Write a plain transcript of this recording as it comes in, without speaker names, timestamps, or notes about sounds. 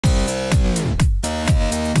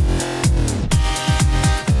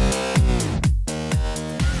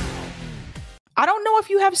if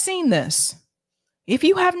you have seen this. If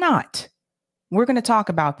you have not, we're going to talk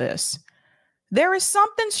about this. There is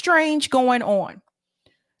something strange going on.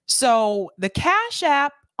 So the Cash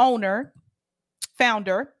App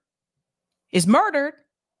founder is murdered.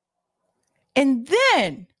 And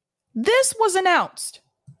then this was announced.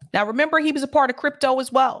 Now, remember, he was a part of crypto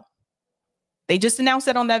as well. They just announced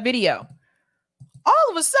that on that video.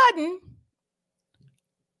 All of a sudden,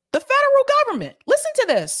 the federal government, listen to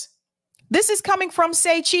this. This is coming from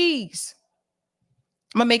Say Cheese.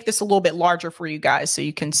 I'm going to make this a little bit larger for you guys so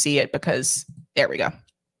you can see it, because there we go.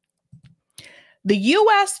 The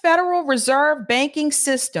U.S. Federal Reserve banking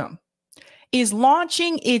system is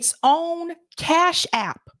launching its own Cash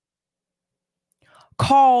App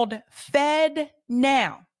called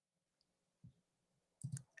FedNow.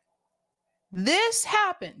 This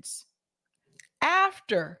happens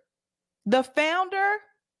after the founder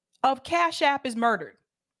of Cash App is murdered.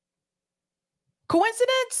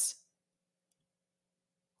 Coincidence?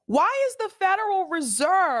 Why is the Federal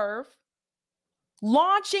Reserve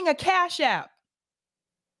launching a Cash App?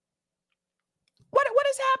 What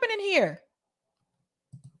is happening here?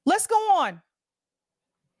 Let's go on.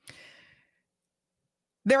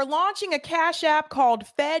 They're launching a Cash App called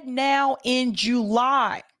FedNow in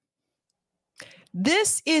July.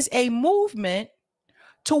 This is a movement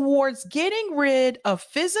towards getting rid of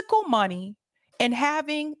physical money and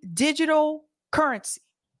having digital currency.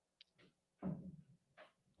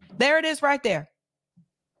 There it is right there.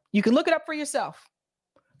 You can look it up for yourself.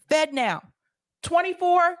 FedNow,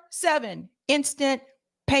 24/7 instant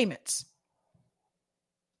payments.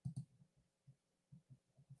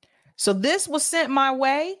 So this was sent my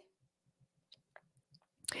way.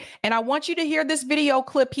 And I want you to hear this video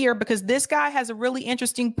clip here, because this guy has a really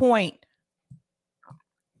interesting point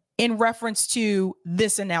in reference to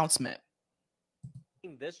this announcement.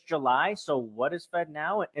 This July. So what is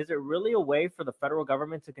FedNow? Is it really a way for the federal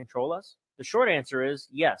government to control us? The short answer is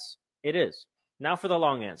yes, it is. Now for the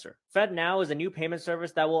long answer. FedNow is a new payment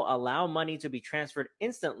service that will allow money to be transferred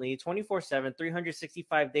instantly 24/7,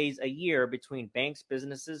 365 days a year between banks,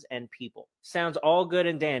 businesses, and people. Sounds all good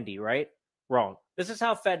and dandy, right? Wrong. This is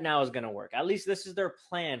how FedNow is going to work. At least this is their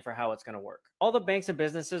plan for how it's going to work. All the banks and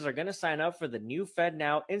businesses are going to sign up for the new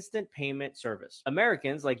FedNow instant payment service.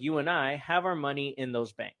 Americans like you and I have our money in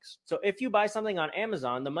those banks. So if you buy something on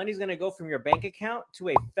Amazon, the money's going to go from your bank account to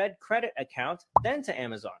a Fed credit account, then to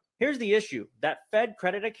Amazon. Here's the issue. That Fed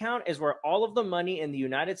credit account is where all of the money in the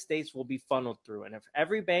United States will be funneled through. And if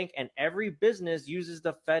every bank and every business uses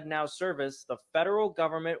the FedNow service, the federal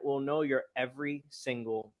government will know your every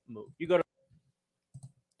single move. You go to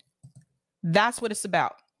That's what it's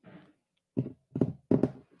about.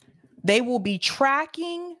 They will be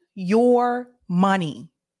tracking your money.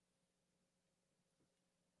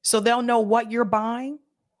 So they'll know what you're buying.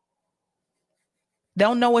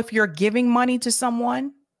 They'll know if you're giving money to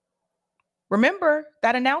someone. Remember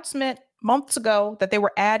that announcement months ago that they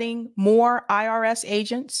were adding more IRS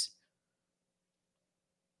agents?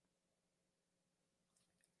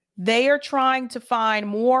 They are trying to find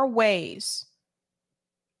more ways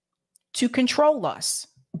to control us.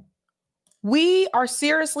 We are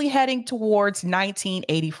seriously heading towards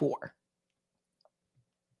 1984.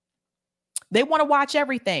 They want to watch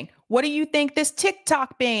everything. What do you think this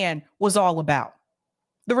TikTok ban was all about?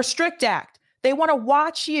 The Restrict Act. They want to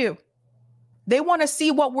watch you. They want to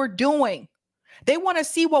see what we're doing. They want to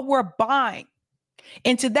see what we're buying.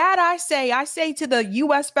 And to that I say to the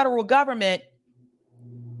U.S. federal government,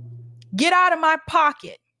 get out of my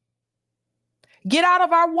pocket. Get out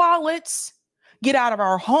of our wallets. Get out of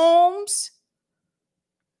our homes.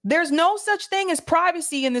 There's no such thing as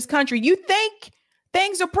privacy in this country. You think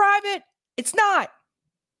things are private? It's not.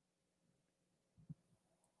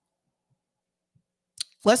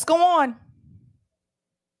 Let's go on.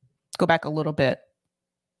 Go back a little bit.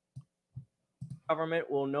 Government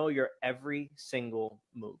will know your every single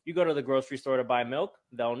move. You go to the grocery store to buy milk,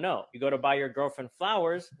 they'll know. You go to buy your girlfriend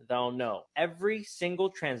flowers, they'll know. Every single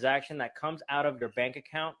transaction that comes out of your bank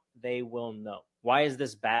account, they will know. Why is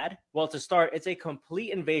this bad? Well, to start, it's a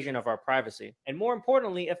complete invasion of our privacy. And more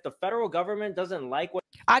importantly, if the federal government doesn't like what...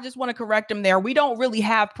 I just want to correct him there. We don't really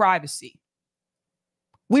have privacy.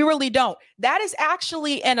 We really don't. That is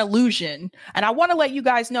actually an illusion. And I want to let you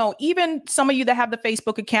guys know, even some of you that have the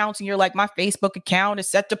Facebook accounts and you're like, my Facebook account is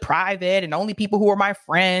set to private and only people who are my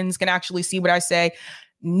friends can actually see what I say.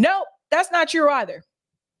 Nope, that's not true either.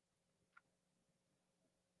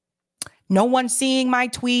 No one's seeing my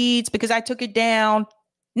tweets because I took it down.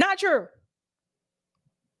 Not true.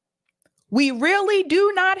 We really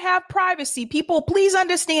do not have privacy. People, please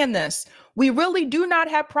understand this. We really do not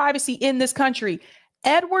have privacy in this country.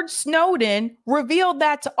 Edward Snowden revealed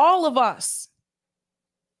that to all of us.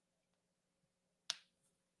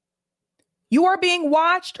 You are being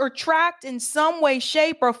watched or tracked in some way,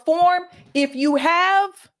 shape, or form. If you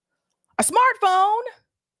have a smartphone,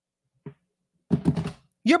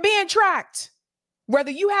 you're being tracked,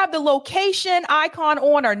 whether you have the location icon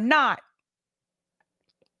on or not.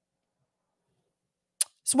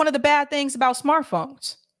 It's one of the bad things about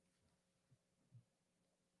smartphones.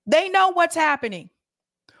 They know what's happening.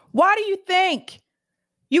 Why do you think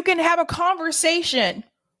you can have a conversation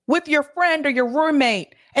with your friend or your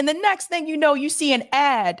roommate, and the next thing you know, you see an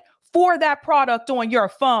ad for that product on your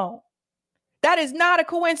phone? That is not a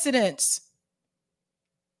coincidence.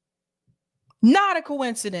 Not a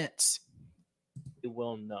coincidence. We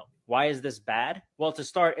will know. Why is this bad? Well, to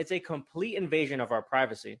start, it's a complete invasion of our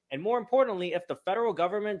privacy. And more importantly, if the federal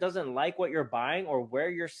government doesn't like what you're buying or where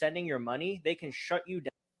you're sending your money, they can shut you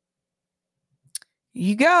down.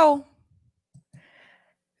 You go.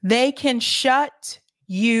 They can shut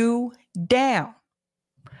you down.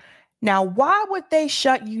 Now, why would they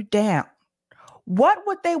shut you down? What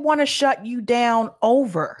would they want to shut you down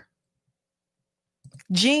over?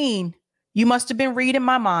 Gene, you must have been reading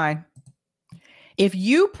my mind. If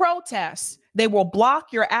you protest, they will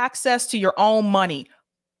block your access to your own money.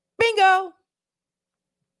 Bingo.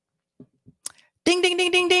 Ding, ding,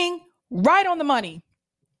 ding, ding, ding. Right on the money.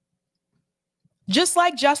 Just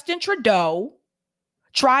like Justin Trudeau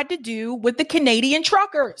tried to do with the Canadian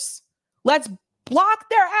truckers. Let's block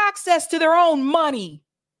their access to their own money.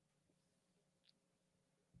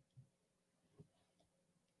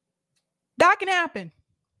 That can happen.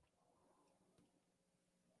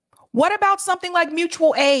 What about something like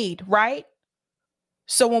mutual aid, right?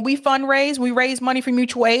 So when we fundraise, we raise money for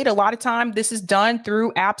mutual aid. A lot of time this is done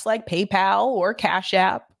through apps like PayPal or Cash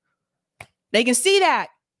App. They can see that.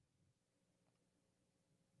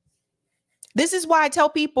 This is why I tell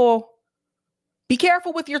people, be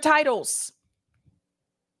careful with your titles.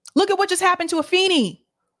 Look at what just happened to Afeni.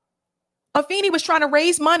 Afeni was trying to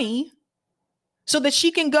raise money so that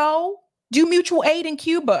she can go do mutual aid in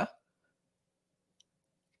Cuba.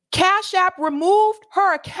 Cash App removed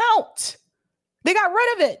her account. They got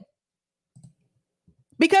rid of it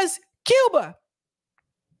because Cuba.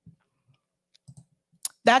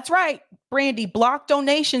 That's right, Brandy, block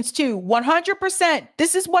donations too, 100%.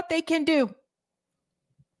 This is what they can do.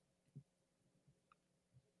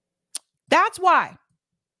 That's why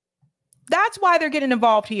they're getting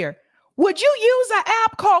involved here. Would you use an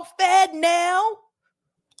app called FedNow?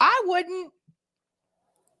 I wouldn't.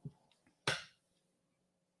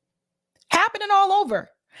 Happening all over.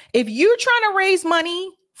 If you're trying to raise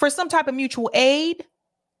money for some type of mutual aid,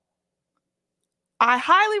 I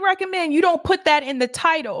highly recommend you don't put that in the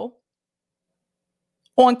title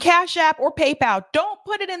on Cash App or PayPal. Don't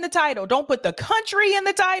put it in the title. Don't put the country in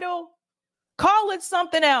the title. Call it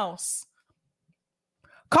something else.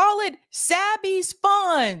 Call it Sabby's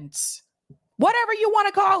Funds. Whatever you want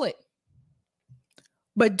to call it.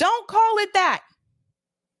 But don't call it that.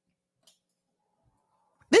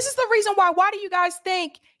 This is the reason why. Why do you guys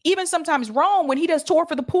think even sometimes Rome, when he does tour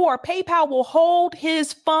for the poor, PayPal will hold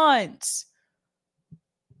his funds?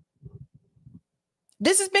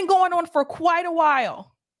 This has been going on for quite a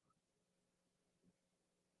while.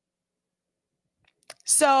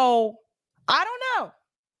 So I don't know.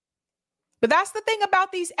 But that's the thing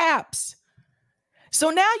about these apps. So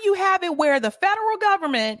now you have it where the federal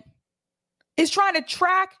government is trying to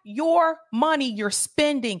track your money, your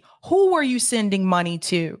spending. Who are you sending money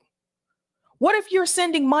to? What if you're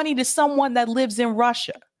sending money to someone that lives in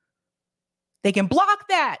Russia? They can block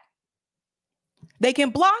that. They can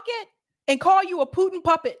block it and call you a Putin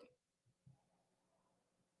puppet.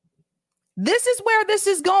 This is where this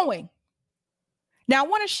is going. Now, I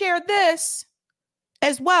want to share this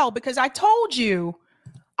as well, because I told you,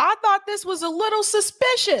 I thought this was a little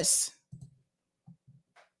suspicious.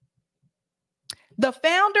 The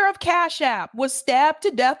founder of Cash App was stabbed to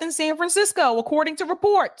death in San Francisco, according to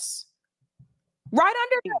reports. Right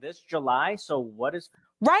under this July. So what is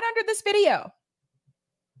right under this video?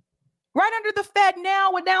 Right under the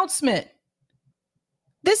FedNow announcement.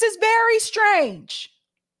 This is very strange.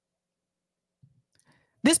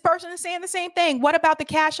 This person is saying the same thing. What about the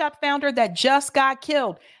Cash App founder that just got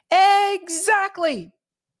killed? Exactly.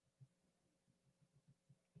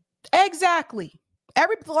 Exactly.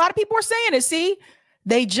 A lot of people are saying it. See,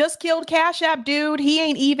 they just killed Cash App dude. He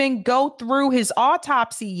ain't even go through his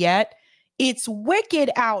autopsy yet. It's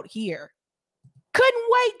wicked out here. Couldn't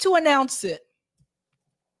wait to announce it.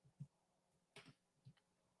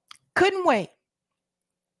 Couldn't wait.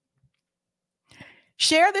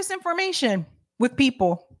 Share this information with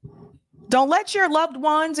people. Don't let your loved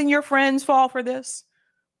ones and your friends fall for this.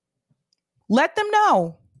 Let them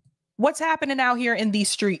know what's happening out here in these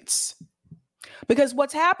streets. Because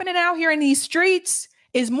what's happening out here in these streets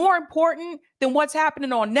is more important than what's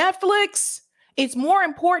happening on Netflix. It's more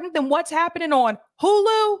important than what's happening on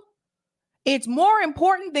Hulu. It's more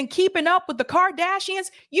important than keeping up with the Kardashians.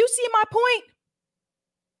 You see my point?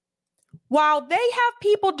 While they have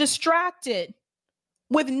people distracted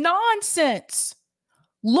with nonsense,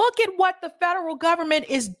 look at what the federal government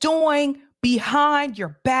is doing behind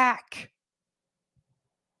your back.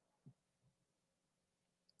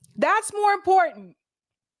 That's more important.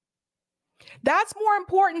 That's more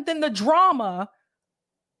important than the drama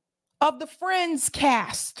of the Friends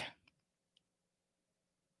cast.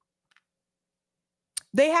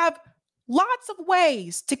 They have lots of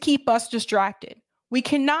ways to keep us distracted. We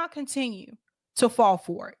cannot continue to fall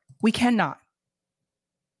for it. We cannot.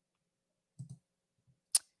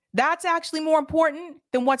 That's actually more important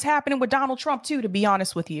than what's happening with Donald Trump, too, to be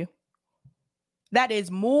honest with you. That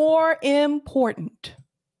is more important.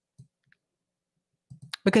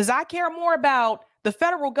 Because I care more about the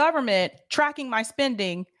federal government tracking my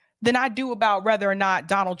spending than I do about whether or not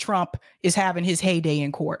Donald Trump is having his heyday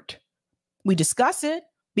in court. We discuss it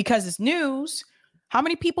because it's news. How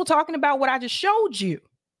many people talking about what I just showed you?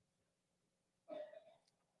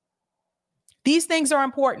 These things are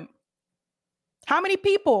important. How many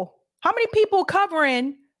people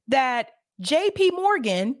covering that JP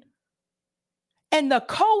Morgan and the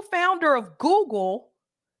co-founder of Google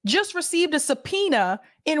just received a subpoena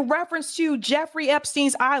in reference to Jeffrey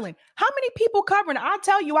Epstein's island? How many people covering? I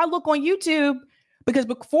tell you, I look on YouTube because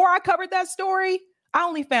before I covered that story, I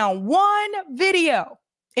only found one video,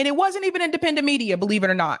 and it wasn't even independent media, believe it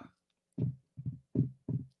or not.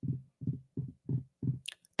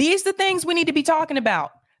 These are the things we need to be talking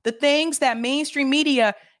about. The things that mainstream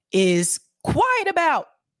media is quiet about.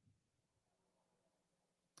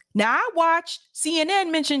 Now, I watched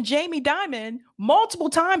CNN mention Jamie Dimon multiple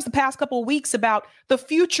times the past couple of weeks about the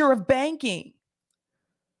future of banking.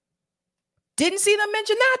 Didn't see them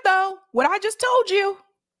mention that, though. What I just told you.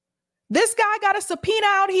 This guy got a subpoena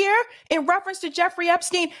out here in reference to Jeffrey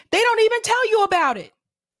Epstein. They don't even tell you about it.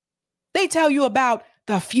 They tell you about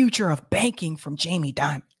the future of banking from Jamie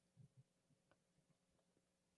Dimon.